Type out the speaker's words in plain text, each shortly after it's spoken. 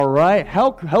All right.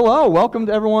 Hello. Welcome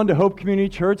to everyone to Hope Community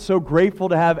Church. So grateful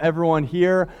to have everyone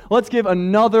here. Let's give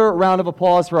another round of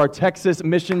applause for our Texas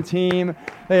mission team.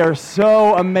 They are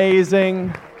so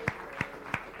amazing.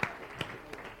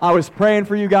 I was praying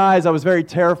for you guys. I was very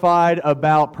terrified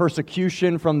about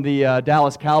persecution from the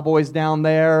Dallas Cowboys down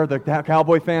there, the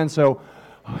Cowboy fans. So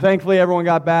thankfully everyone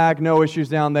got back. No issues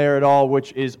down there at all,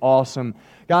 which is awesome.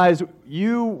 Guys,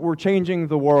 you were changing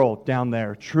the world down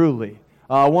there, truly.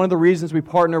 One of the reasons we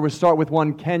partner with Start With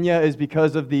One Kenya is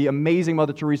because of the amazing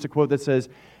Mother Teresa quote that says,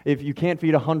 if you can't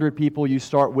feed 100 people, you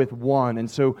start with one.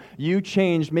 And so you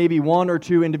changed maybe one or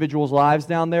two individuals' lives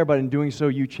down there, but in doing so,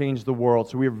 you changed the world.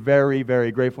 So we're very,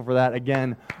 very grateful for that.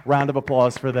 Again, round of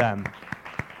applause for them.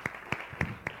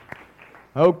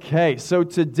 Okay, so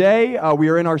today we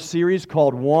are in our series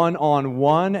called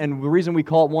One-on-One, and the reason we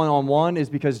call it One-on-One is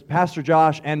because Pastor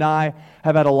Josh and I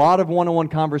have had a lot of one-on-one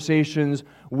conversations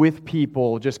with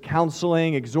people, just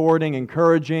counseling, exhorting,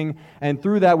 encouraging, and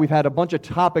through that we've had a bunch of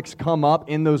topics come up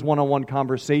in those one-on-one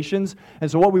conversations. And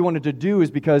so what we wanted to do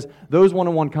is, because those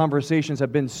one-on-one conversations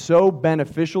have been so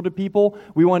beneficial to people,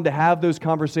 we wanted to have those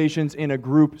conversations in a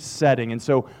group setting. And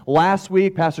so last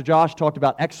week, Pastor Josh talked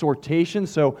about exhortation,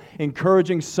 so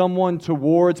encouraging someone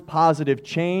towards positive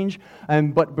change.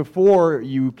 But before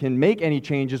you can make any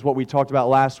changes, what we talked about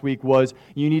last week was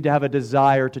you need to have a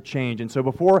desire to change. And so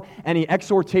before any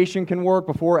exhortation can work,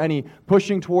 before any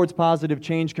pushing towards positive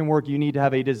change can work, you need to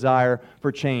have a desire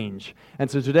for change. And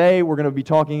so today we're going to be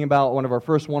talking about one of our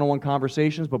first one-on-one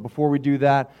conversations, but before we do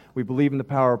that, we believe in the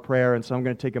power of prayer, and so I'm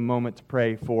going to take a moment to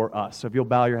pray for us. So if you'll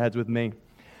bow your heads with me.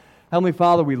 Heavenly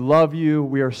Father, we love you.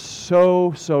 We are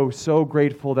so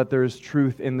grateful that there is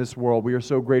truth in this world. We are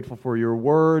so grateful for your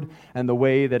word and the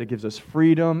way that it gives us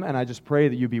freedom. And I just pray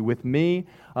that you be with me,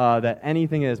 that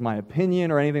anything that is my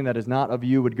opinion or anything that is not of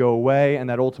you would go away, and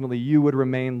that ultimately you would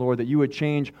remain, Lord, that you would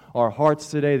change our hearts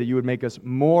today, that you would make us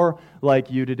more like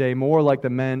you today, more like the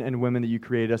men and women that you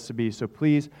created us to be. So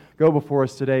please go before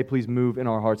us today. Please move in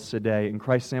our hearts today. In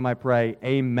Christ's name I pray,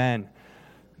 amen.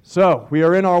 So, we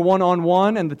are in our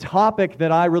one-on-one, and the topic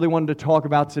that I really wanted to talk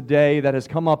about today that has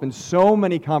come up in so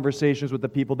many conversations with the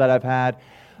people that I've had,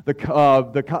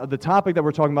 the topic that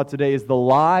we're talking about today is the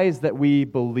lies that we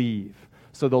believe.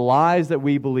 So the lies that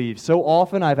we believe. So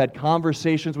often I've had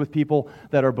conversations with people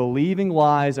that are believing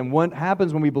lies, and what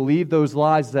happens when we believe those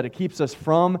lies is that it keeps us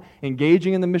from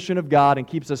engaging in the mission of God and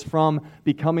keeps us from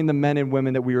becoming the men and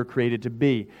women that we were created to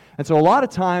be. And so a lot of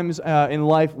times in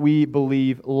life we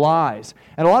believe lies.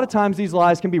 And a lot of times these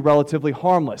lies can be relatively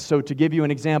harmless. So to give you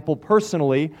an example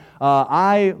personally,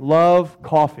 I love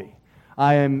coffee.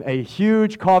 I am a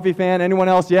huge coffee fan. Anyone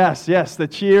else? Yes, the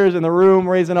cheers in the room,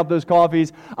 raising up those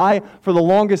coffees. For the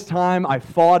longest time, I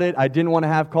fought it. I didn't want to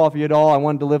have coffee at all. I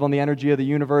wanted to live on the energy of the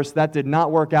universe. That did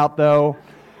not work out, though.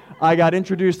 I got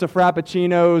introduced to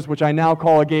Frappuccinos, which I now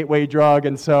call a gateway drug,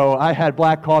 and so I had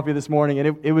black coffee this morning,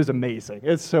 and it was amazing.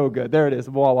 It's so good. There it is,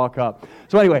 the Wawa cup.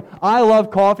 So anyway, I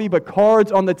love coffee, but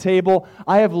cards on the table,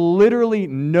 I have literally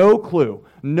no clue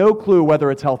whether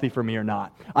it's healthy for me or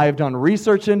not. I have done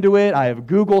research into it, I have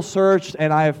Google searched,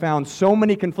 and I have found so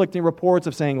many conflicting reports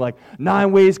of saying like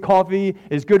 9 ways coffee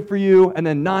is good for you, and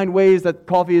then 9 ways that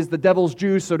coffee is the devil's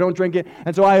juice, so don't drink it.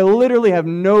 And so I literally have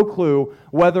no clue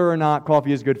whether or not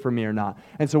coffee is good for me or not.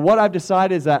 And so what I've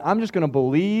decided is that I'm just going to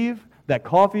believe that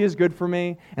coffee is good for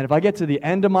me, and if I get to the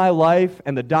end of my life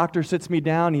and the doctor sits me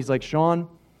down, he's like, Sean,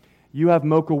 you have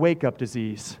mocha wake-up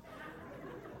disease.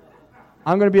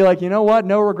 I'm going to be like, you know what?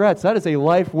 No regrets. That is a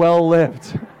life well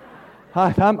lived.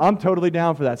 I'm totally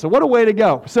down for that. So what a way to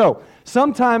go. So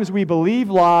sometimes we believe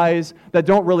lies that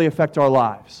don't really affect our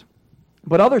lives.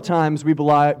 But other times we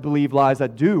believe lies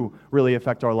that do really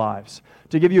affect our lives.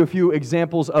 To give you a few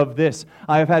examples of this,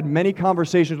 I have had many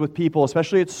conversations with people,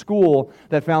 especially at school,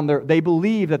 that found they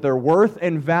believe that their worth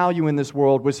and value in this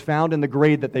world was found in the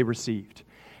grade that they received.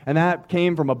 And that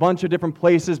came from a bunch of different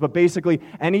places, but basically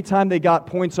anytime they got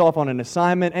points off on an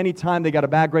assignment, anytime they got a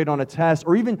bad grade on a test,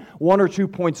 or even 1 or 2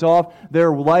 points off,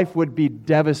 their life would be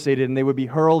devastated and they would be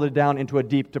hurled down into a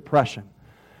deep depression.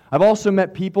 I've also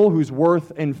met people whose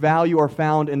worth and value are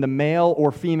found in the male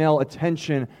or female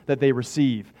attention that they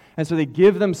receive. And so they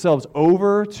give themselves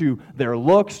over to their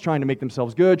looks, trying to make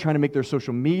themselves good, trying to make their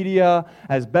social media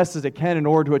as best as it can in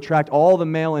order to attract all the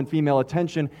male and female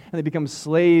attention, and they become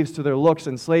slaves to their looks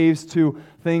and slaves to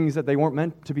things that they weren't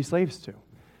meant to be slaves to.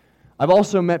 I've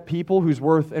also met people whose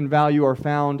worth and value are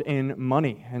found in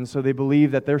money, and so they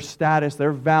believe that their status,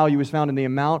 their value is found in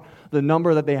the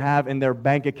number that they have in their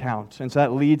bank account, and so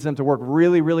that leads them to work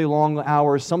really, really long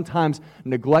hours, sometimes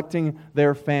neglecting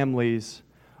their families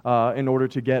in order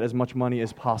to get as much money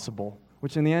as possible.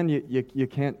 which in the end you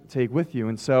can't take with you.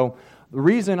 And so the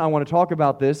reason I want to talk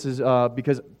about this is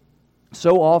because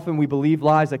so often we believe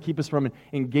lies that keep us from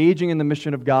engaging in the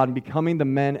mission of God and becoming the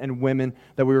men and women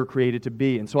that we were created to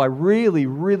be. And so I really,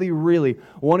 really, really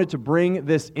wanted to bring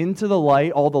this into the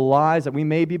light, all the lies that we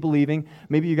may be believing.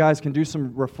 Maybe you guys can do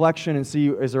some reflection and see,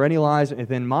 is there any lies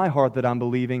within my heart that I'm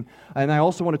believing? And I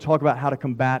also want to talk about how to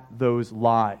combat those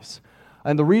lies.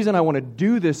 And the reason I want to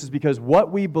do this is because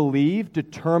what we believe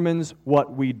determines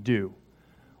what we do.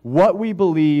 What we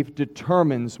believe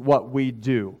determines what we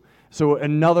do. So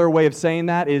another way of saying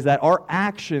that is that our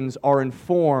actions are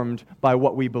informed by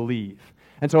what we believe.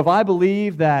 And so if I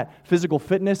believe that physical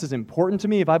fitness is important to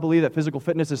me, if I believe that physical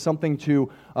fitness is something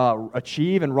to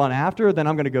achieve and run after, then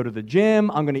I'm going to go to the gym,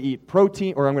 I'm going to eat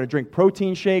protein, or I'm going to drink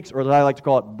protein shakes, or as I like to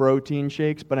call it, protein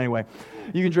shakes. But anyway,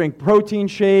 you can drink protein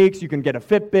shakes, you can get a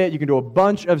Fitbit, you can do a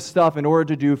bunch of stuff in order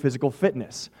to do physical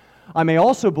fitness. I may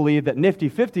also believe that Nifty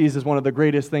 50s is one of the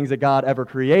greatest things that God ever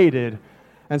created.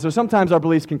 And so sometimes our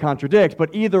beliefs can contradict,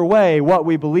 but either way, what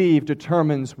we believe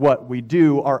determines what we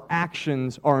do. Our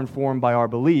actions are informed by our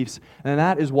beliefs, and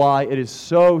that is why it is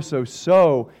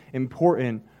so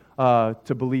important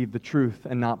to believe the truth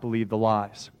and not believe the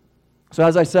lies. So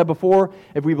as I said before,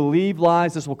 if we believe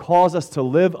lies, this will cause us to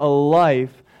live a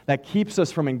life that keeps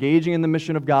us from engaging in the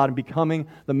mission of God and becoming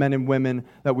the men and women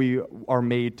that we are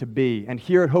made to be. And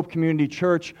here at Hope Community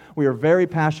Church, we are very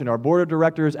passionate. Our board of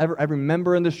directors, every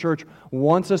member in this church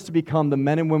wants us to become the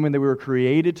men and women that we were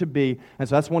created to be. And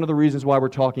so that's one of the reasons why we're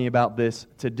talking about this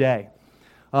today.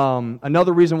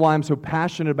 Another reason why I'm so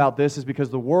passionate about this is because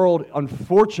the world,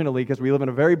 unfortunately, because we live in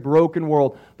a very broken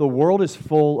world, the world is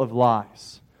full of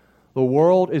lies. The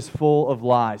world is full of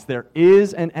lies. There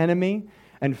is an enemy,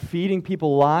 and feeding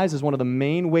people lies is one of the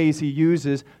main ways he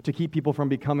uses to keep people from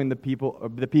becoming the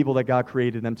people that God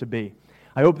created them to be.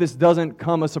 I hope this doesn't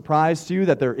come a surprise to you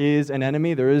that there is an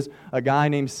enemy. There is a guy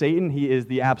named Satan. He is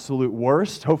the absolute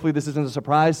worst. Hopefully this isn't a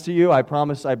surprise to you. I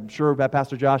promise, I'm sure that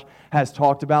Pastor Josh has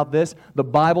talked about this. The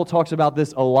Bible talks about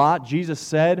this a lot. Jesus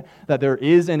said that there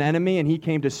is an enemy, and he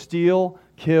came to steal,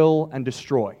 kill, and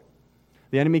destroy.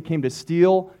 The enemy came to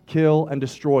steal, kill, and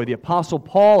destroy. The Apostle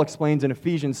Paul explains in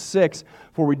Ephesians 6,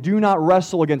 "For we do not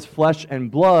wrestle against flesh and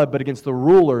blood, but against the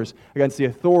rulers, against the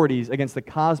authorities, against the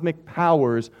cosmic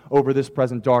powers over this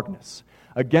present darkness,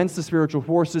 against the spiritual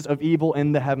forces of evil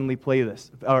in the heavenly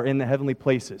places."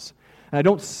 And I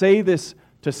don't say this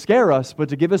to scare us, but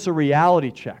to give us a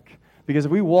reality check. Because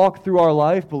if we walk through our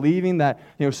life believing that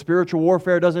spiritual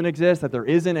warfare doesn't exist, that there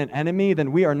isn't an enemy,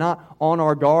 then we are not on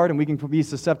our guard, and we can be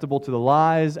susceptible to the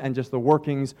lies and just the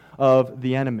workings of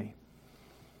the enemy.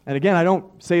 And again, I don't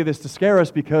say this to scare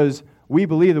us because we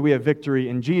believe that we have victory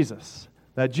in Jesus.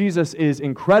 That Jesus is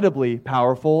incredibly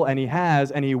powerful, and he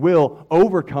has and he will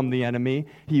overcome the enemy.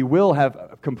 He will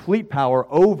have complete power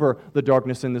over the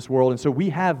darkness in this world, and so we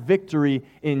have victory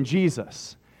in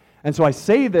Jesus. And so I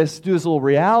say this, do this little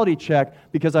reality check,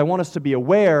 because I want us to be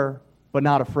aware, but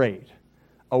not afraid.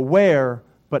 Aware,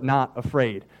 but not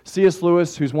afraid. C.S.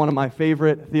 Lewis, who's one of my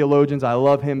favorite theologians, I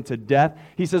love him to death,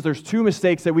 he says there's two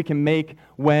mistakes that we can make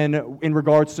in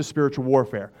regards to spiritual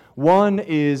warfare. One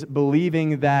is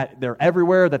believing that they're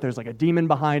everywhere, that there's like a demon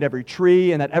behind every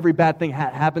tree, and that every bad thing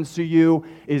happens to you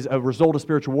is a result of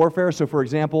spiritual warfare. So for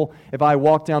example, if I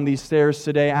walked down these stairs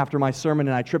today after my sermon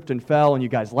and I tripped and fell and you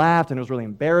guys laughed and it was really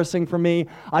embarrassing for me,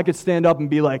 I could stand up and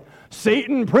be like,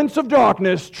 "Satan, Prince of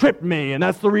Darkness, tripped me, and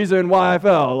that's the reason why I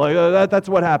fell." That's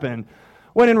what happened.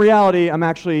 When in reality, I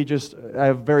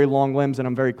have very long limbs and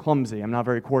I'm very clumsy. I'm not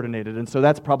very coordinated. And so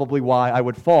that's probably why I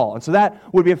would fall. And so that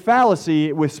would be a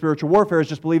fallacy with spiritual warfare, is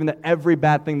just believing that every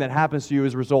bad thing that happens to you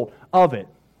is a result of it.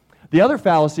 The other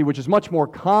fallacy, which is much more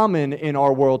common in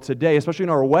our world today, especially in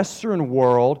our Western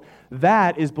world,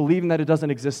 that is believing that it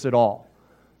doesn't exist at all.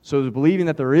 So believing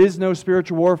that there is no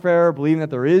spiritual warfare, believing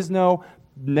that there is no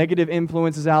negative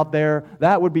influences out there,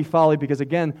 that would be folly, because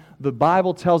again, the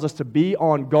Bible tells us to be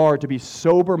on guard, to be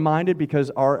sober-minded, because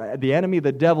the enemy,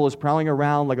 the devil, is prowling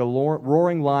around like a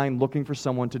roaring lion looking for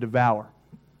someone to devour.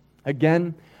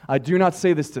 Again, I do not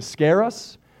say this to scare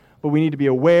us, but we need to be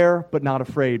aware but not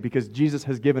afraid, because Jesus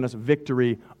has given us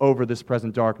victory over this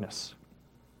present darkness.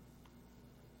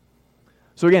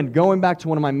 So again, going back to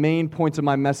one of my main points of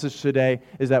my message today,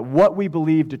 is that what we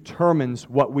believe determines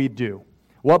what we do.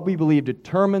 What we believe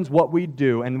determines what we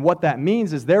do, and what that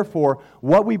means is, therefore,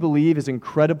 what we believe is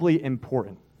incredibly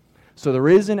important. So there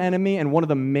is an enemy, and one of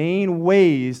the main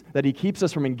ways that he keeps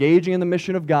us from engaging in the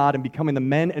mission of God and becoming the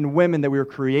men and women that we were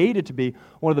created to be,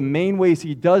 one of the main ways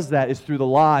he does that is through the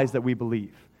lies that we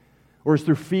believe. or is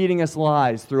through feeding us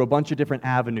lies through a bunch of different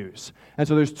avenues. And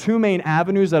so there's two main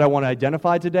avenues that I want to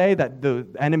identify today that the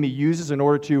enemy uses in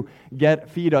order to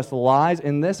feed us lies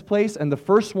in this place. And the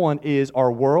first one is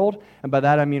our world. And by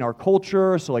that I mean our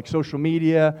culture, so like social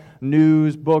media,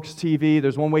 news, books, TV.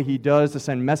 There's one way he does to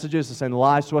send messages, to send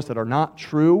lies to us that are not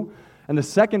true. And the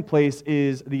second place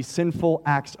is the sinful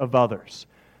acts of others.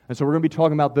 And so we're going to be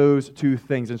talking about those two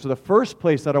things. And so the first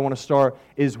place that I want to start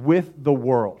is with the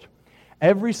world.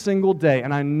 Every single day,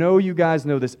 and I know you guys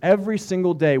know this, every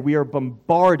single day we are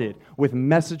bombarded with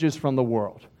messages from the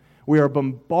world. We are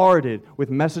bombarded with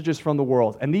messages from the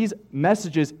world, and these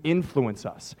messages influence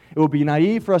us. It would be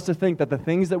naive for us to think that the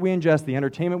things that we ingest, the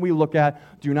entertainment we look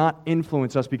at, do not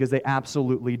influence us, because they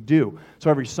absolutely do. So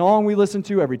every song we listen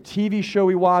to, every TV show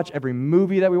we watch, every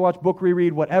movie that we watch, book we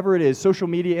read, whatever it is, social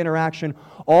media interaction,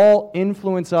 all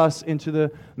influence us into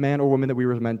the man or woman that we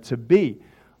were meant to be.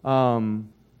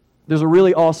 There's a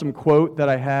really awesome quote that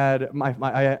I had.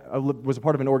 I was a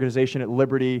part of an organization at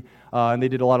Liberty, and they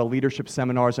did a lot of leadership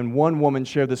seminars, and one woman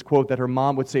shared this quote that her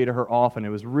mom would say to her often. It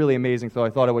was really amazing, so I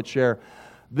thought I would share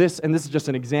this, and this is just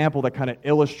an example that kind of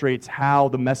illustrates how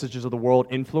the messages of the world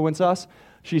influence us.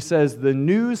 She says, "The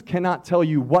news cannot tell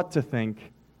you what to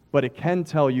think, but it can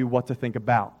tell you what to think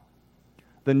about.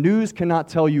 The news cannot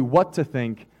tell you what to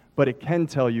think, but it can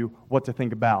tell you what to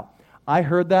think about." I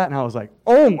heard that and I was like,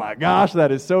 oh my gosh,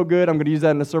 that is so good. I'm going to use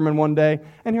that in a sermon one day.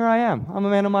 And here I am. I'm a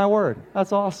man of my word.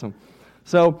 That's awesome.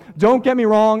 So don't get me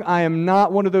wrong. I am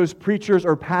not one of those preachers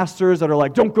or pastors that are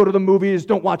like, don't go to the movies,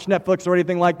 don't watch Netflix or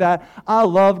anything like that. I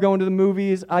love going to the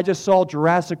movies. I just saw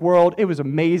Jurassic World. It was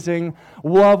amazing.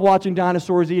 Love watching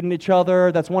dinosaurs eating each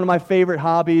other. That's one of my favorite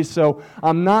hobbies. So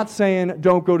I'm not saying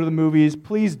don't go to the movies.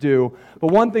 Please do.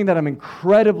 But one thing that I'm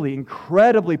incredibly,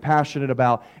 incredibly passionate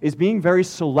about is being very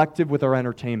selective with our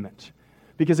entertainment.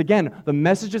 Because again, the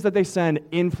messages that they send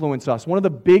influence us. One of the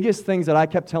biggest things that I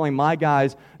kept telling my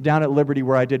guys down at Liberty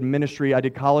where I did ministry, I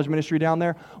did college ministry down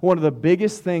there, one of the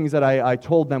biggest things that I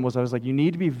told them was, I was like, you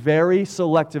need to be very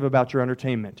selective about your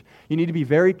entertainment. You need to be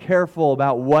very careful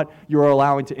about what you're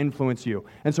allowing to influence you.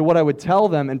 And so what I would tell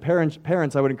them, and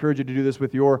parents, I would encourage you to do this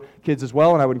with your kids as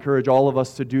well, and I would encourage all of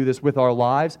us to do this with our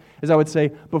lives, is I would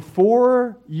say,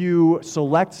 before you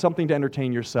select something to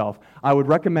entertain yourself, I would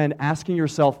recommend asking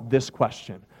yourself this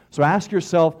question. So ask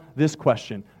yourself this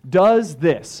question. Does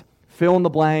this, fill in the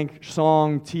blank,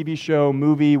 song, TV show,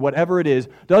 movie, whatever it is,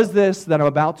 does this that I'm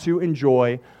about to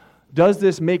enjoy, does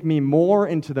this make me more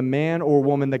into the man or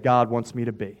woman that God wants me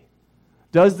to be?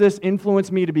 Does this influence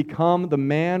me to become the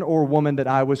man or woman that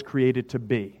I was created to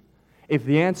be? If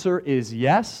the answer is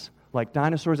yes, like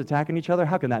dinosaurs attacking each other,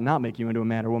 how can that not make you into a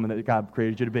man or woman that God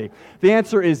created you to be? If the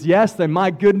answer is yes, then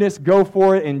my goodness, go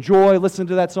for it, enjoy, listen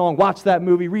to that song, watch that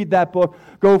movie, read that book,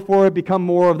 go for it, become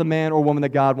more of the man or woman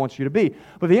that God wants you to be.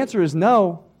 But if the answer is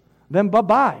no, then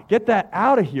bye-bye. Get that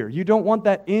out of here. You don't want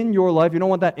that in your life. You don't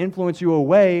want that influence you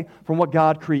away from what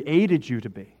God created you to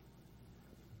be.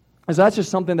 And so that's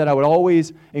just something that I would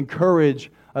always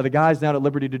encourage the guys down at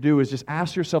Liberty to do, is just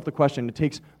ask yourself the question. It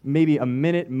takes maybe a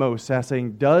minute most,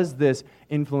 saying, does this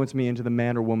influence me into the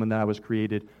man or woman that I was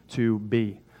created to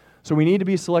be? So we need to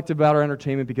be selective about our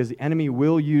entertainment, because the enemy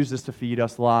will use this to feed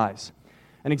us lies.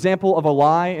 An example of a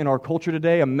lie in our culture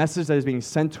today, a message that is being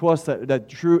sent to us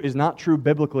that is not true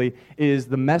biblically, is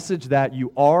the message that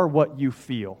you are what you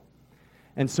feel.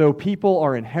 And so people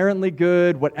are inherently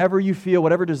good. Whatever you feel,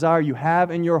 whatever desire you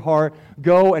have in your heart,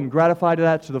 go and gratify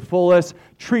that to the fullest.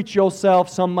 Treat yourself,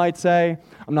 some might say.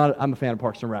 I'm a fan of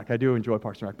Parks and Rec. I do enjoy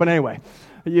Parks and Rec. But anyway,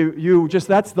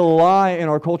 that's the lie in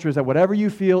our culture, is that whatever you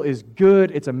feel is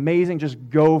good, it's amazing, just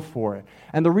go for it.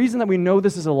 And the reason that we know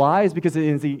this is a lie is because it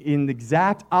is in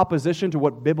exact opposition to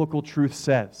what biblical truth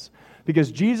says.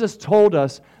 Because Jesus told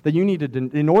us that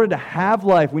in order to have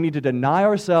life, we need to deny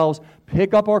ourselves,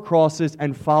 pick up our crosses,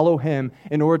 and follow Him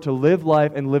in order to live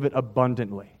life and live it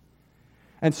abundantly.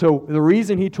 And so the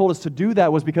reason He told us to do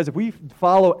that was because if we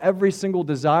follow every single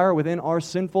desire within our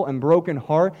sinful and broken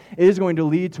heart, it is going to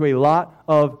lead to a lot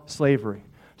of slavery.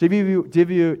 To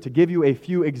give you a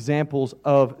few examples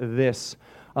of this,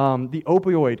 the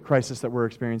opioid crisis that we're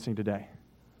experiencing today.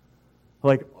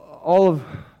 Like, all of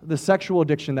the sexual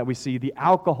addiction that we see, the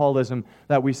alcoholism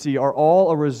that we see, are all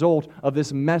a result of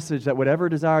this message that whatever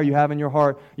desire you have in your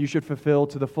heart, you should fulfill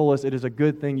to the fullest. It is a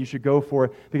good thing. You should go for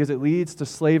it, because it leads to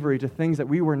slavery, to things that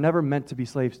we were never meant to be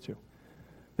slaves to,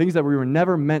 things that we were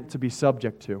never meant to be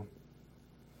subject to.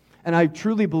 And I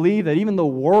truly believe that even the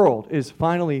world is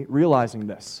finally realizing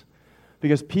this,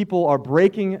 because people are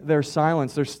breaking their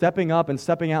silence. They're stepping up and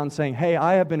stepping out and saying, hey,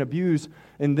 I have been abused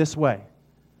in this way.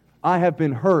 I have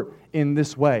been hurt in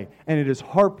this way. And it is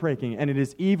heartbreaking and it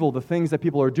is evil, the things that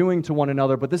people are doing to one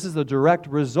another, but this is the direct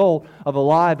result of a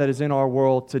lie that is in our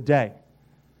world today.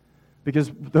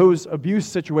 Because those abuse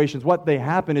situations, what they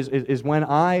happen is when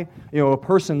a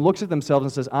person looks at themselves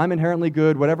and says, I'm inherently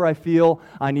good, whatever I feel,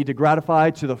 I need to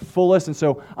gratify to the fullest. And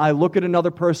so I look at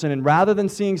another person, and rather than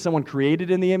seeing someone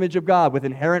created in the image of God with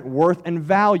inherent worth and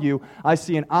value, I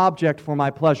see an object for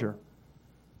my pleasure.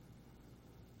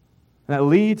 And that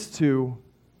leads to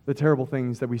the terrible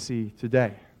things that we see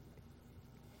today.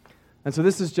 And so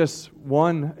this is just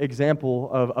one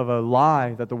example of a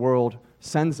lie that the world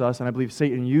sends us, and I believe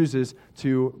Satan uses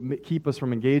to keep us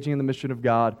from engaging in the mission of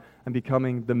God and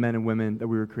becoming the men and women that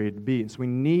we were created to be. And so we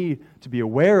need to be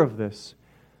aware of this,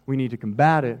 we need to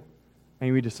combat it,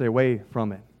 and we need to stay away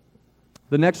from it.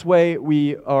 The next way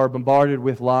we are bombarded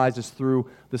with lies is through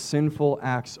the sinful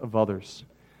acts of others.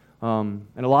 And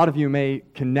a lot of you may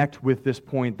connect with this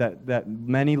point that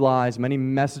many lies, many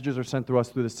messages are sent through us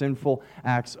through the sinful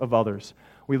acts of others.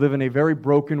 We live in a very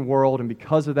broken world, and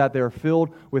because of that, they are filled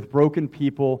with broken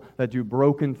people that do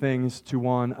broken things to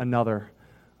one another.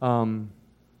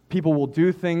 People will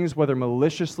do things, whether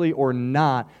maliciously or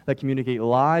not, that communicate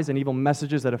lies and evil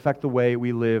messages that affect the way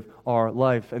we live our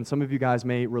life. And some of you guys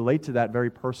may relate to that very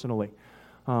personally.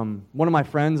 One of my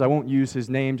friends, I won't use his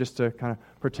name just to kind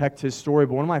of protect his story,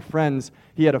 but one of my friends,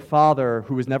 he had a father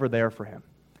who was never there for him.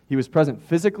 He was present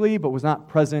physically, but was not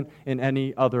present in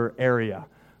any other area.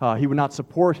 He would not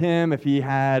support him. If he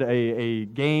had a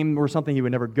game or something, he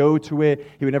would never go to it.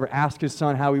 He would never ask his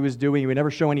son how he was doing. He would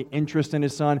never show any interest in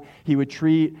his son. He would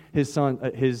treat his son,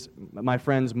 my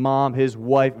friend's mom, his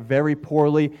wife, very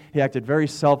poorly. He acted very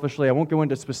selfishly. I won't go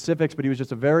into specifics, but he was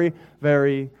just a very,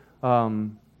 very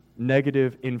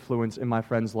negative influence in my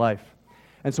friend's life.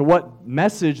 And so what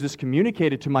message this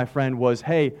communicated to my friend was,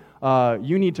 hey,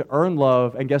 you need to earn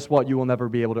love, and guess what? You will never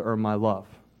be able to earn my love.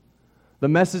 The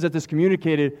message that this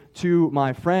communicated to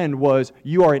my friend was,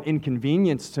 you are an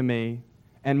inconvenience to me,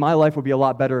 and my life would be a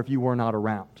lot better if you were not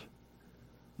around.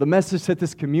 The message that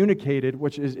this communicated,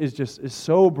 which is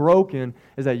so broken,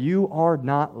 is that you are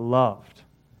not loved.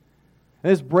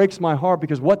 And this breaks my heart,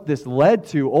 because what this led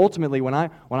to ultimately when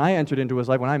I entered into his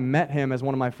life, when I met him as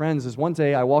one of my friends, is one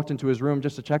day I walked into his room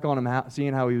just to check on him,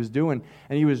 seeing how he was doing,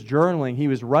 and he was journaling, he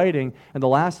was writing, and the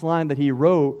last line that he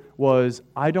wrote was,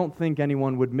 I don't think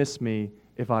anyone would miss me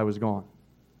if I was gone.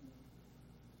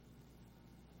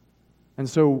 And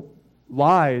so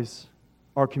lies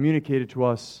are communicated to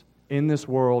us in this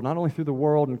world, not only through the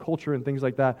world and culture and things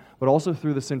like that, but also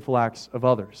through the sinful acts of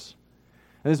others.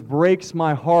 And this breaks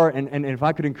my heart, and if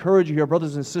I could encourage you here,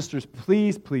 brothers and sisters,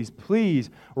 please, please, please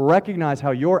recognize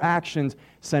how your actions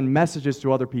send messages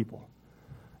to other people.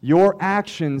 Your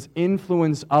actions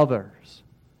influence others.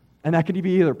 And that could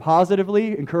be either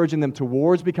positively, encouraging them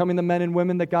towards becoming the men and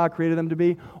women that God created them to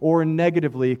be, or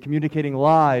negatively, communicating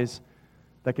lies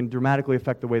that can dramatically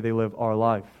affect the way they live our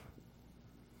life.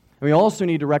 And we also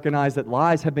need to recognize that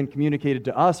lies have been communicated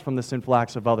to us from the sinful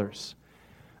acts of others.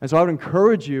 And so I would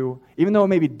encourage you, even though it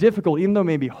may be difficult, even though it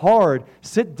may be hard,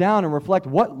 sit down and reflect,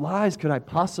 what lies could I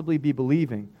possibly be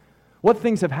believing? What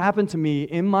things have happened to me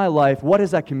in my life? What has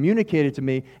that communicated to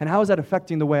me? And how is that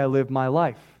affecting the way I live my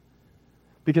life?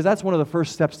 Because that's one of the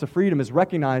first steps to freedom, is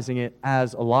recognizing it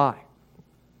as a lie.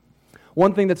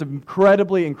 One thing that's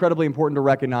incredibly, incredibly important to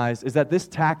recognize is that this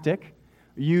tactic,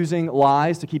 using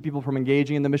lies to keep people from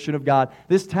engaging in the mission of God,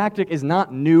 this tactic is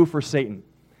not new for Satan.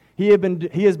 He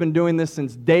has been doing this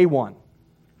since day 1,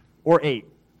 or 8,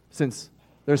 since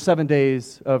there's 7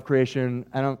 days of creation.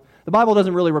 The Bible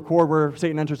doesn't really record where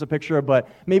Satan enters the picture, but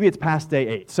maybe it's past day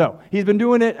 8. So he's been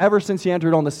doing it ever since he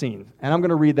entered on the scene, and I'm going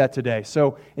to read that today.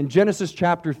 So in Genesis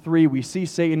chapter 3, we see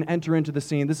Satan enter into the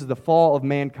scene. This is the fall of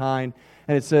mankind,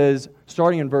 and it says,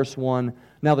 starting in verse 1,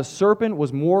 Now the serpent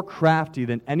was more crafty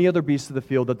than any other beast of the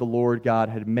field that the Lord God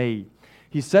had made.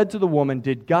 He said to the woman,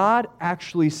 Did God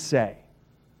actually say?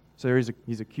 So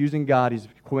he's accusing God, he's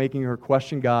making her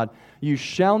question God, You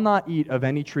shall not eat of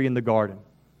any tree in the garden.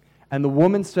 And the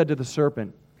woman said to the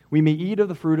serpent, We may eat of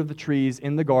the fruit of the trees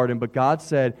in the garden, but God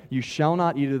said, You shall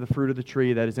not eat of the fruit of the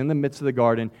tree that is in the midst of the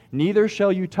garden, neither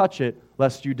shall you touch it,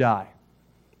 lest you die.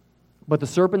 But the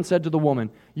serpent said to the woman,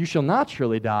 You shall not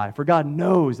surely die, for God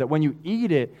knows that when you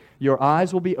eat it, your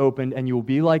eyes will be opened, and you will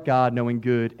be like God, knowing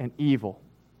good and evil.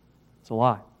 It's a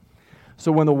lie.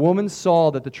 So when the woman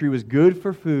saw that the tree was good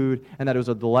for food, and that it was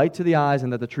a delight to the eyes,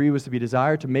 and that the tree was to be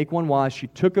desired to make one wise, she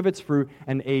took of its fruit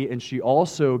and ate, and she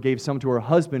also gave some to her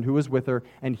husband who was with her,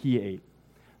 and he ate.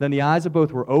 Then the eyes of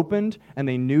both were opened, and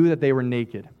they knew that they were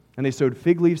naked. And they sewed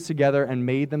fig leaves together and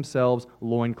made themselves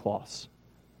loincloths.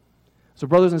 So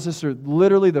brothers and sisters,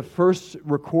 literally the first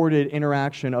recorded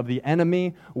interaction of the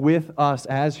enemy with us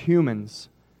as humans,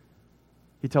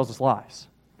 he tells us lies.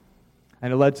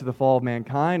 And it led to the fall of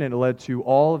mankind, and it led to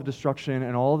all of destruction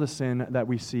and all of the sin that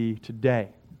we see today.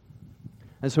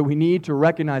 And so we need to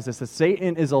recognize this, that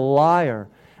Satan is a liar,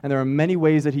 and there are many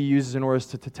ways that he uses in order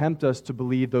to tempt us to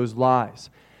believe those lies.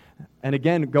 And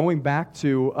again, going back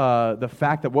to the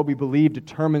fact that what we believe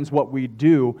determines what we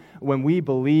do, when we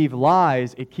believe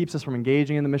lies, it keeps us from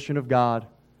engaging in the mission of God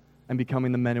and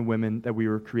becoming the men and women that we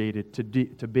were created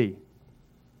to be.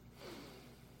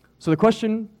 So the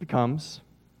question becomes,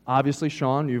 obviously,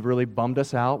 Sean, you've really bummed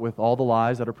us out with all the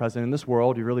lies that are present in this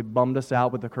world. You've really bummed us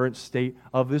out with the current state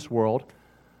of this world.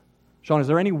 Sean, is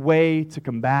there any way to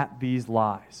combat these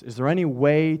lies? Is there any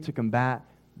way to combat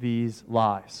these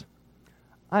lies?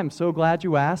 I'm so glad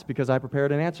you asked because I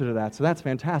prepared an answer to that, so that's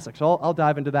fantastic. So I'll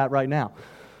dive into that right now.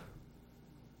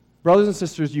 Brothers and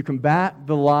sisters, you combat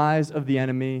the lies of the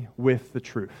enemy with the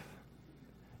truth.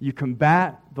 You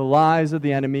combat the lies of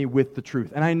the enemy with the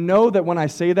truth. And I know that when I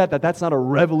say that that's not a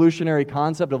revolutionary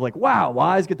concept of like, wow,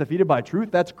 lies get defeated by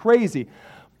truth. That's crazy.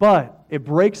 But it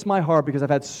breaks my heart because I've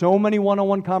had so many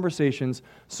one-on-one conversations,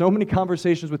 so many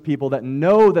conversations with people that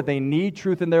know that they need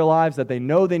truth in their lives, that they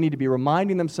know they need to be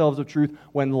reminding themselves of truth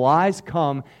when lies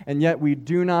come, and yet we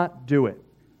do not do it.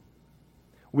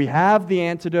 We have the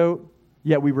antidote,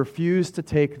 yet we refuse to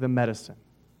take the medicine.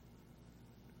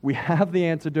 We have the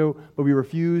antidote, but we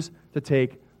refuse to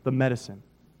take the medicine.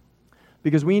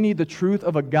 Because we need the truth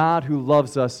of a God who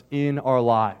loves us in our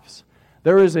lives.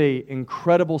 There is an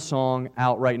incredible song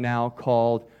out right now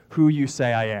called Who You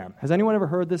Say I Am. Has anyone ever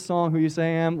heard this song, Who You Say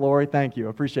I Am? Lori, thank you.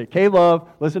 Appreciate it. K-Love,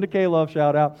 listen to K-Love,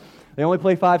 shout out. They only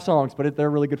play 5 songs, but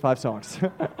they're really good 5 songs.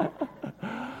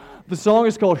 The song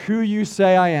is called Who You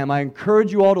Say I Am. I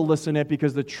encourage you all to listen to it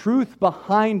because the truth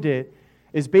behind it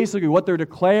is basically what they're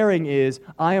declaring is,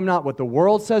 I am not what the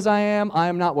world says I am. I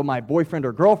am not what my boyfriend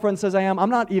or girlfriend says I am.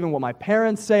 I'm not even what my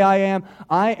parents say I am.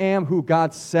 I am who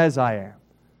God says I am.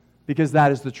 Because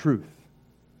that is the truth.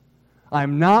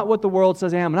 I'm not what the world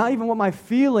says I am, not even what my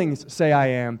feelings say I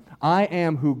am. I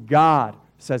am who God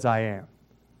says I am.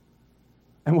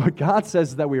 And what God says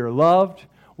is that we are loved,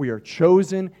 we are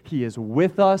chosen, He is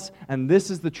with us, and this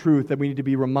is the truth that we need to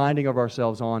be reminding of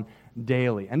ourselves on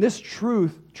daily. And this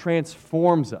truth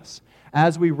transforms us.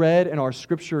 As we read in our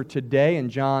scripture today in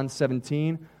John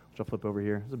 17, which I'll flip over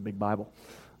here, it's a big Bible.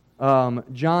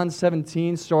 John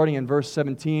 17, starting in verse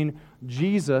 17,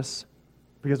 Jesus,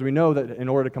 because we know that in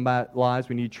order to combat lies,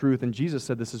 we need truth, and Jesus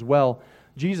said this as well.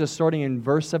 Jesus, starting in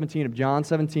verse 17 of John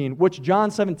 17, which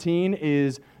John 17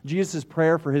 is Jesus'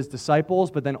 prayer for His disciples,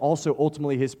 but then also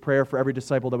ultimately His prayer for every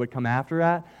disciple that would come after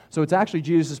that. So it's actually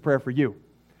Jesus' prayer for you.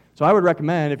 So I would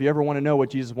recommend, if you ever want to know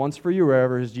what Jesus wants for you,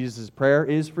 wherever Jesus' prayer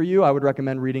is for you, I would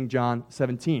recommend reading John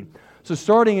 17. So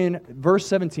starting in verse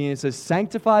 17, it says,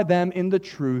 Sanctify them in the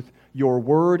truth, your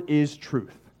word is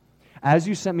truth. As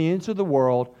you sent me into the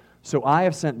world, so I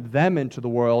have sent them into the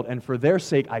world, and for their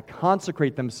sake I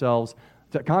consecrate myself,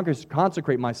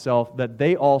 that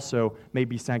they also may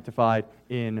be sanctified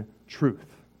in truth.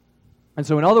 And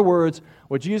so in other words,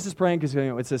 what Jesus is praying, because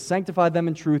it says, sanctify them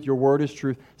in truth, your word is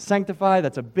truth. Sanctify,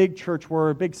 that's a big church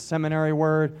word, big seminary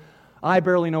word. I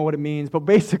barely know what it means, but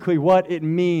basically what it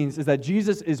means is that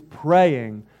Jesus is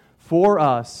praying for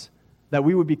us that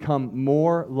we would become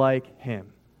more like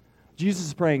Him. Jesus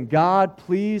is praying, God,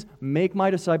 please make my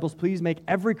disciples, please make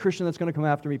every Christian that's going to come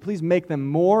after me, please make them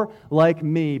more like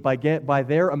me by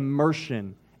their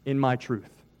immersion in my truth.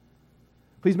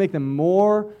 Please make them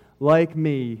more like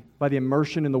me by the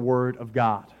immersion in the Word of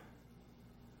God.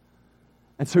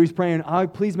 And so he's praying,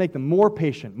 please make them more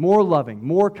patient, more loving,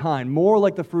 more kind, more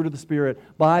like the fruit of the Spirit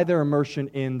by their immersion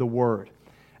in the Word.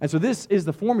 And so this is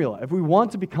the formula. If we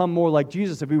want to become more like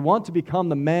Jesus, if we want to become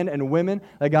the men and women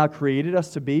that God created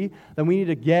us to be, then we need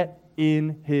to get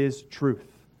in His truth.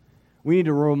 We need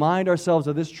to remind ourselves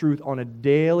of this truth on a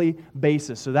daily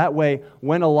basis. So that way,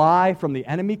 when a lie from the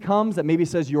enemy comes that maybe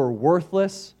says you're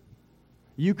worthless,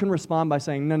 you can respond by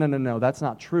saying, no, that's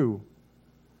not true.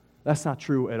 That's not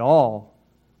true at all.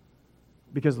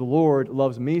 Because the Lord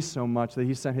loves me so much that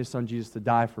He sent His Son Jesus to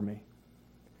die for me.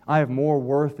 I have more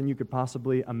worth than you could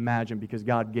possibly imagine because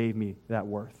God gave me that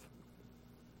worth.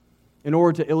 In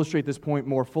order to illustrate this point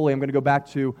more fully, I'm going to go back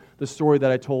to the story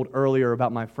that I told earlier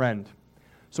about my friend.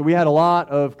 So we had a lot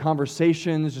of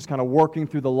conversations, just kind of working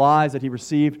through the lies that he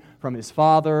received from his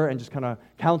father and just kind of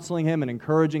counseling him and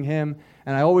encouraging him.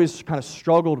 And I always kind of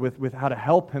struggled with how to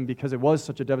help him because it was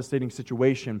such a devastating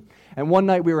situation. And one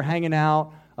night we were hanging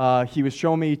out He was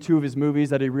showing me 2 of his movies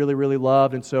that he really, really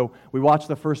loved, and so we watched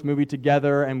the first movie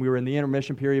together, and we were in the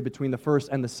intermission period between the first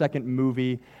and the second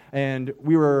movie, and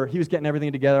he was getting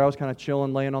everything together. I was kind of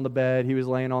chilling, laying on the bed. He was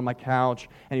laying on my couch,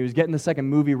 and he was getting the second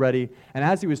movie ready, and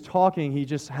as he was talking, he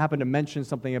just happened to mention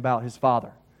something about his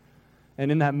father.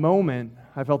 And in that moment,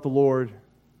 I felt the Lord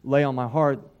lay on my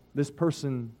heart, this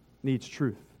person needs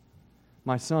truth.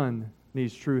 My son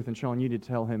needs truth, and Sean, you need to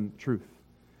tell him truth.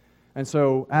 And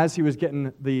so as he was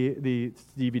getting the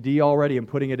DVD already and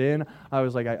putting it in, I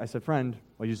was like, I said, friend,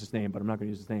 I'll use his name, but I'm not going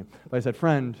to use his name. But I said,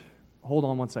 friend, hold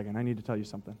on one second. I need to tell you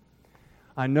something.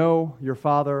 I know your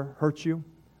father hurt you.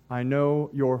 I know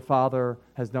your father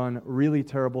has done really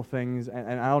terrible things,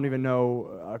 and I don't even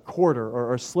know a quarter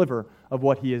or a sliver of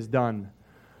what he has done.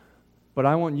 But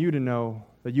I want you to know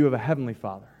that you have a heavenly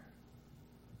Father.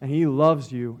 And He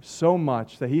loves you so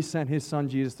much that He sent His Son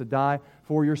Jesus to die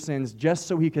for your sins just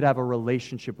so He could have a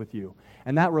relationship with you.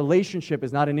 And that relationship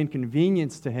is not an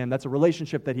inconvenience to Him. That's a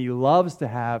relationship that He loves to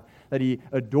have, that He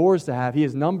adores to have. He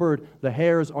has numbered the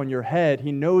hairs on your head.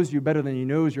 He knows you better than you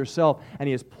knows yourself. And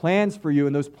He has plans for you,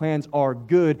 and those plans are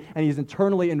good. And He's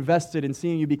internally invested in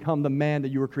seeing you become the man that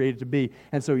you were created to be.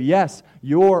 And so, yes,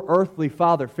 your earthly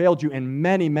father failed you in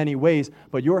many, many ways,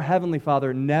 but your heavenly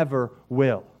Father never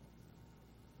will.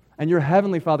 And your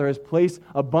heavenly Father has placed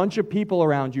a bunch of people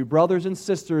around you, brothers and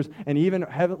sisters, and even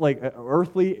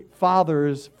earthly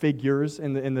fathers figures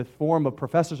in the form of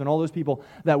professors and all those people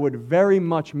that would very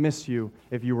much miss you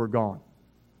if you were gone.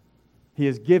 He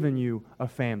has given you a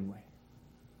family.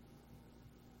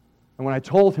 And when I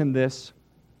told him this,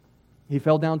 he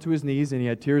fell down to his knees and he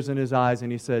had tears in his eyes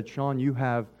and he said, Sean, you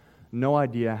have no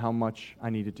idea how much I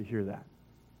needed to hear that.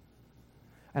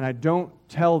 And I don't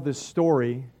tell this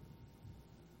story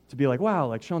to be like, wow,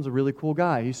 like Sean's a really cool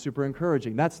guy. He's super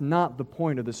encouraging. That's not the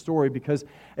point of the story, because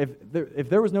if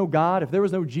there was no God, if there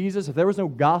was no Jesus, if there was no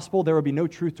gospel, there would be no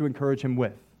truth to encourage him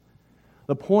with.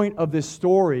 The point of this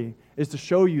story is to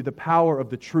show you the power of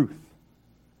the truth,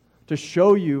 to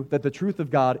show you that the truth of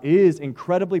God is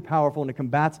incredibly powerful and it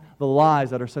combats the lies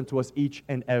that are sent to us each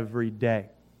and every day.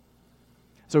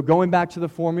 So going back to the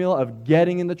formula of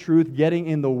getting in the truth, getting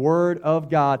in the Word of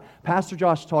God, Pastor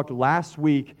Josh talked last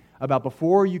week about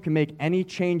before you can make any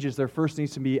changes, there first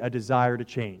needs to be a desire to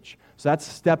change. So that's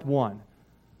step one.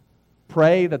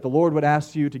 Pray that the Lord would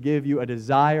ask you to give you a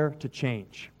desire to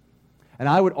change. And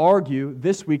I would argue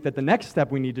this week that the next step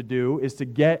we need to do is to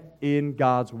get in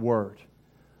God's Word.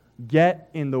 Get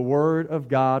in the Word of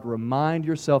God. Remind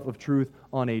yourself of truth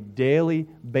on a daily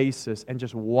basis and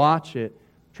just watch it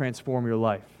transform your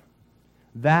life.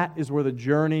 That is where the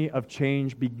journey of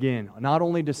change begins. Not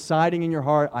only deciding in your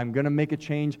heart, I'm going to make a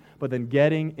change, but then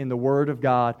getting in the Word of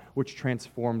God, which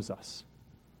transforms us.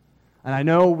 And I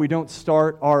know we don't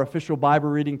start our official Bible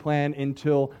reading plan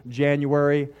until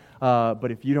January,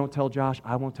 but if you don't tell Josh,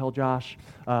 I won't tell Josh.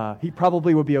 He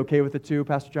probably would be okay with it too.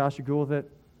 Pastor Josh, you cool with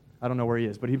it? I don't know where he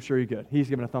is, but I'm sure you're good. He's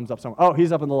giving a thumbs up somewhere. Oh,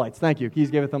 he's up in the lights. Thank you.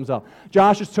 He's giving a thumbs up.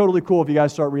 Josh is totally cool if you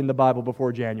guys start reading the Bible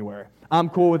before January. I'm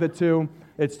cool with it too.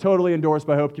 It's totally endorsed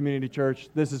by Hope Community Church.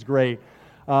 This is great.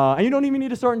 And you don't even need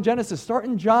to start in Genesis. Start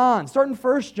in John. Start in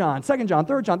 1 John, 2 John,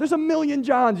 3 John. There's a million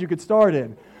Johns you could start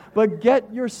in. But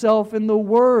get yourself in the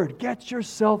Word. Get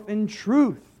yourself in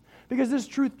truth. Because this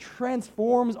truth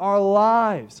transforms our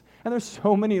lives. And there's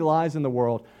so many lies in the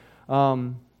world.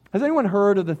 Has anyone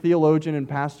heard of the theologian and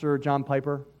pastor John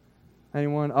Piper?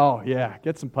 Anyone? Oh, yeah.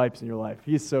 Get some Pipes in your life.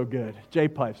 He's so good. Jay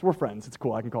Pipes. We're friends. It's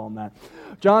cool. I can call him that.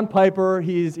 John Piper,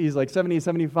 he's like 70,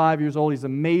 75 years old. He's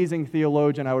an amazing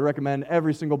theologian. I would recommend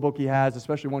every single book he has,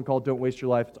 especially one called Don't Waste Your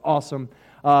Life. It's awesome.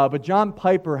 But John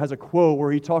Piper has a quote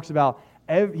where he talks about,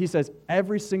 he says,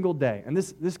 every single day, and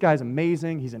this guy's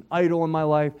amazing. He's an idol in my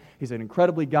life. He's an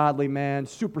incredibly godly man,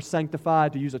 super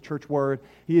sanctified, to use a church word.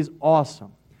 He is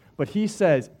awesome. But he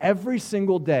says, every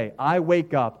single day I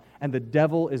wake up and the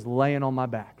devil is laying on my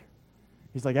back.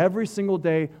 He's like, every single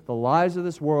day, the lies of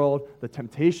this world, the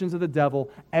temptations of the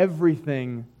devil,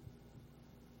 everything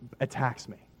attacks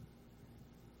me.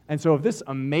 And so if this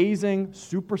amazing,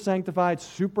 super sanctified,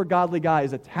 super godly guy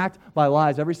is attacked by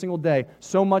lies every single day,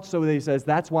 so much so that he says,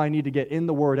 that's why I need to get in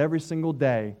the Word every single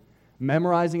day,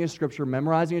 memorizing His Scripture,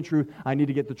 memorizing His truth. I need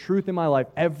to get the truth in my life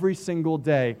every single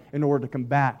day in order to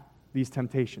combat these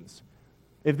temptations.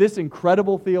 If this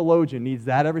incredible theologian needs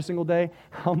that every single day,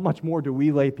 how much more do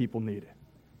we lay people need it?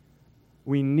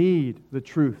 We need the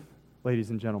truth,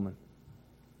 ladies and gentlemen.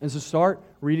 And so start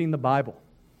reading the Bible.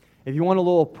 If you want a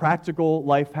little practical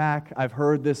life hack, I've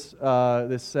heard this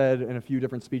said in a few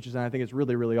different speeches, and I think it's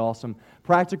really, really awesome.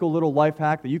 Practical little life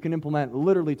hack that you can implement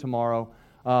literally tomorrow.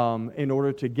 in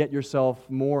order to get yourself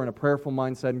more in a prayerful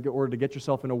mindset, in order to get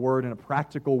yourself in a word in a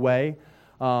practical way,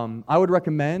 I would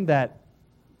recommend that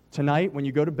tonight when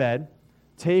you go to bed,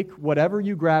 take whatever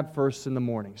you grab first in the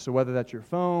morning. So whether that's your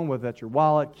phone, whether that's your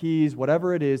wallet, keys,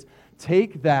 whatever it is,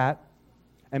 take that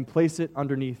and place it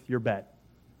underneath your bed.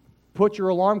 Put your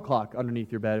alarm clock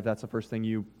underneath your bed if that's the first thing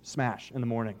you smash in the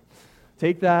morning.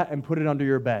 Take that and put it under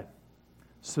your bed.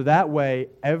 So that way,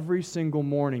 every single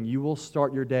morning, you will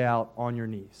start your day out on your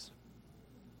knees.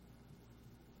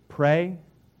 Pray.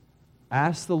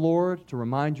 Ask the Lord to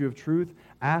remind you of truth.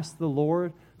 Ask the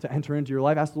Lord to enter into your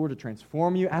life. Ask the Lord to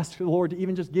transform you. Ask the Lord to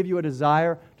even just give you a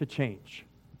desire to change.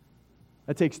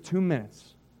 That takes 2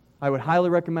 minutes. I would highly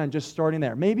recommend just starting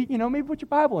there. Maybe put your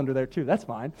Bible under there too. That's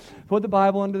fine. Put the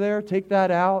Bible under there, take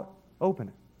that out, open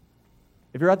it.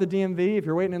 If you're at the DMV, if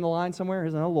you're waiting in the line somewhere,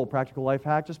 here's another little practical life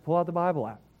hack. Just pull out the Bible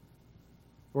app.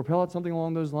 Or pull out something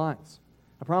along those lines.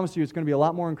 I promise you it's going to be a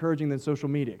lot more encouraging than social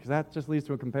media, because that just leads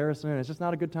to a comparison, and it's just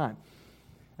not a good time.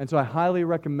 And so I highly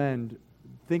recommend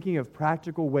thinking of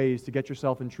practical ways to get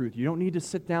yourself in truth. You don't need to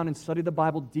sit down and study the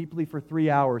Bible deeply for 3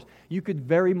 hours. You could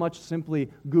very much simply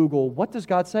Google, what does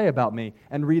God say about me?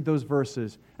 And read those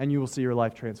verses, and you will see your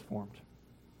life transformed.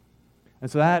 And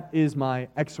so that is my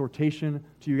exhortation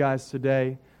to you guys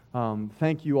today.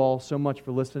 Thank you all so much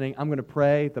for listening. I'm going to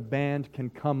pray. The band can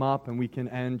come up, and we can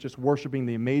end just worshiping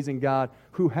the amazing God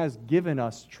who has given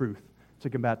us truth to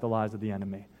combat the lies of the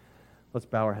enemy. Let's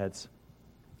bow our heads.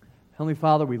 Heavenly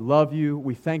Father, we love you.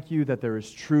 We thank you that there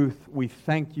is truth. We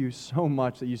thank you so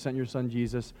much that you sent your Son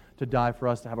Jesus to die for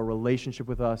us, to have a relationship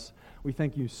with us. We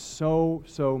thank you so,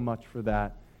 so much for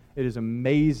that. It is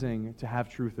amazing to have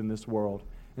truth in this world.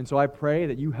 And so I pray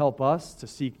that you help us to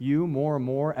seek you more and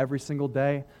more every single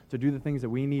day, to do the things that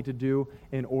we need to do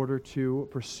in order to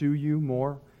pursue you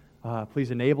more.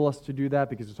 Please enable us to do that,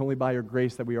 because it's only by your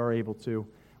grace that we are able to.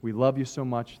 We love you so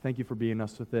much. Thank you for being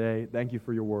us today. Thank you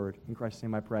for your word. In Christ's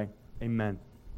name I pray. Amen.